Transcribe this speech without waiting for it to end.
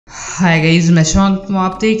Hi guys, मैं Shawn.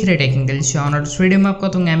 आप देख रहे टेक्निकल शॉन और इस वीडियो में आपको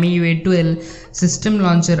दूंगा MIUI 12 system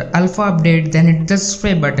launcher alpha update. Then hit the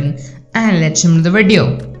subscribe button and let's start the video.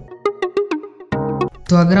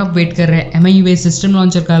 तो अगर आप वेट कर रहे हैं MIUI सिस्टम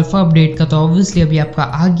लॉन्चर का अल्फा अपडेट का, तो ऑब्वियसली अभी आपका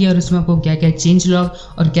आ गया और इसमें आपको क्या क्या चेंज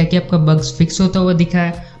लॉग और क्या क्या आपका बग्स फिक्स होता हुआ दिखा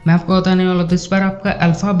है मैं आपको बताने वाला हूँ। तो इस बार आपका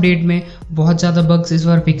अल्फा अपडेट में बहुत ज़्यादा बग्स इस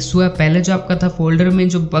बार फिक्स हुआ है। पहले जो आपका था फोल्डर में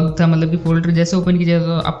जो बग था, मतलब कि फोल्डर जैसे ओपन किया जाता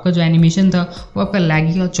तो आपका जो एनिमेशन था वो आपका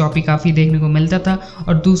लैगी और चॉपी काफ़ी देखने को मिलता था।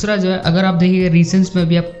 और दूसरा जो है, अगर आप देखिएगा रिसेंट्स में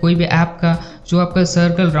भी आप कोई भी ऐप का जो आपका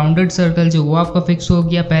सर्कल, राउंडेड सर्कल जो वो आपका फिक्स हो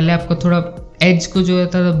गया। पहले आपका थोड़ा एज को जो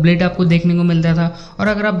होता था ब्लेड आपको देखने को मिलता था। और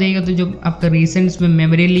अगर आप देखिएगा तो जो आपका रिसेंट्स में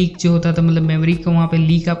मेमोरी लीक जो होता था, मतलब मेमोरी का वहाँ पे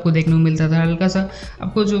लीक आपको देखने को मिलता था, हल्का सा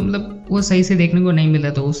आपको जो मतलब वो सही से देखने को नहीं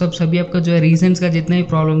मिलता था। वो सब सभी आपका जो है रिसेंट्स का जितना भी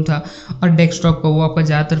प्रॉब्लम था और डेस्कटॉप का वो आपका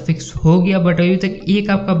ज़्यादातर फिक्स हो गया। बट अभी तक एक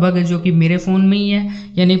आपका बग है जो कि मेरे फ़ोन में ही है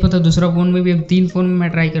या नहीं पता, दूसरा फ़ोन में भी। अब 3 फ़ोन में मैं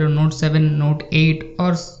ट्राई करूँ, Note 7, Note 8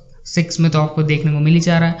 और 6 में तो आपको देखने को मिल ही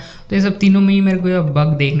जा रहा है। तो ये सब तीनों में ही मेरे को यह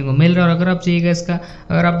बग देखने को मिल रहा है। और अगर आप चाहिएगा इसका,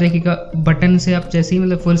 अगर आप देखिएगा बटन से आप जैसे ही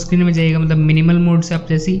मतलब फुल स्क्रीन में जाइएगा, मतलब मिनिमल मोड से आप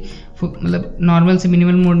जैसे ही मतलब नॉर्मल से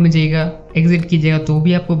मिनिमल मोड में जाइएगा, एग्जिट कीजिएगा, तो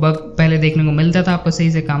भी आपको बग पहले देखने को मिलता था, आपको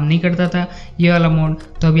सही से काम नहीं करता था ये वाला मोड।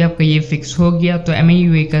 तो अभी आपका ये फिक्स हो गया। तो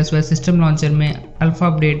MIUI का इस बार सिस्टम लॉन्चर में अल्फा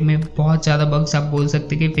अपडेट में बहुत ज़्यादा बग्स आप बोल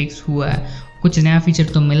सकते कि फिक्स हुआ है। कुछ नया फीचर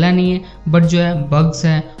तो मिला नहीं है, बट जो है बग्स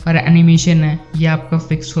है और एनिमेशन है ये आपका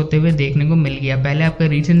फिक्स होते हुए देखने को मिल गया। पहले आपका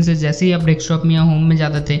रीजन से जैसे ही आप डेस्कटॉप में या होम में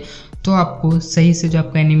जाते थे तो आपको सही से जो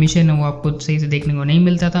आपका एनिमेशन है वो आपको सही से देखने को नहीं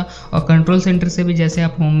मिलता था। और कंट्रोल सेंटर से भी जैसे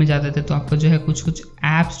आप होम में जाते थे तो आपको जो है कुछ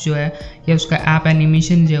ऐप्स जो है या उसका ऐप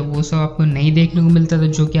एनिमेशन जो है वो सब आपको नहीं देखने को मिलता था,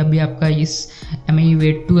 जो कि अभी आपका इस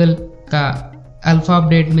MIUI 12 का अल्फा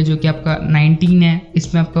अपडेट में जो कि आपका 19 है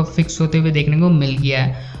इसमें आपका फिक्स होते हुए देखने को मिल गया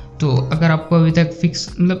है। तो अगर आपको अभी तक फिक्स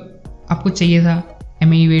मतलब आपको चाहिए था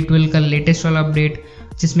MIUI 12 का लेटेस्ट वाला अपडेट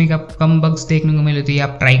जिसमें कि आप कम बग्स देखने को मिले, तो ये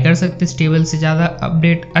आप ट्राई कर सकते हैं। स्टेबल से ज़्यादा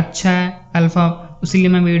अपडेट अच्छा है अल्फ़ा, इसीलिए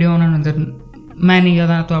मैं वीडियो बनाना, मैं नहीं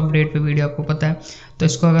जाता तो अपडेट पे वीडियो आपको पता है। तो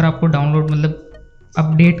इसको अगर आपको डाउनलोड मतलब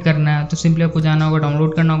अपडेट करना है तो सिंपली आपको जाना होगा,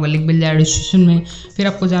 डाउनलोड करना होगा, लिंक मिल जाएगा डिस्क्रिप्शन में। फिर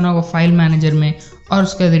आपको जाना होगा फाइल मैनेजर में और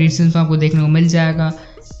उसके बाद रीसेंट्स में आपको देखने को मिल जाएगा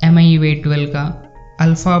MIUI 12 का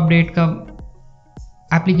अल्फ़ा अपडेट का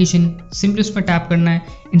एप्लीकेशन। सिंपली उस पर टैप करना है,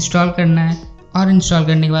 इंस्टॉल करना है और इंस्टॉल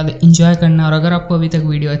करने के बाद एंजॉय करना है। और अगर आपको अभी तक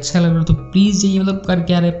वीडियो अच्छा लग रहा है तो प्लीज़ जाइए, मतलब कर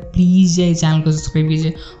क्या रहे, प्लीज़ जाइए चैनल को सब्सक्राइब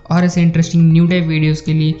कीजिए और ऐसे इंटरेस्टिंग न्यू टाइप वीडियोस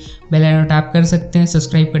के लिए बेल आइकन टैप कर सकते हैं।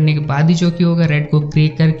 सब्सक्राइब करने के बाद ही जो कि होगा रेड को ग्रे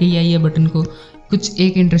करके ही आइए बटन को, कुछ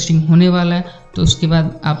एक इंटरेस्टिंग होने वाला है। तो उसके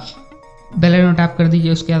बाद आप बेल आइकन टैप कर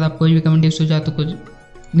दीजिए। उसके बाद आप कोई भी कमेंट हो जाए तो कुछ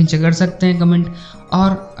नीचे कर सकते हैं कमेंट।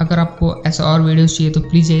 और अगर आपको ऐसा और वीडियोस चाहिए तो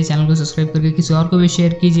प्लीज़ जाइए चैनल को सब्सक्राइब करके किसी और को भी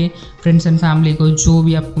शेयर कीजिए, फ्रेंड्स एंड फैमिली को, जो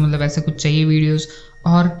भी आपको मतलब ऐसा कुछ चाहिए वीडियोस।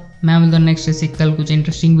 और मैं मिलता हूँ नेक्स्ट ऐसे कल कुछ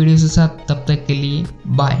इंटरेस्टिंग वीडियोस के साथ। तब तक के लिए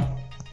बाय।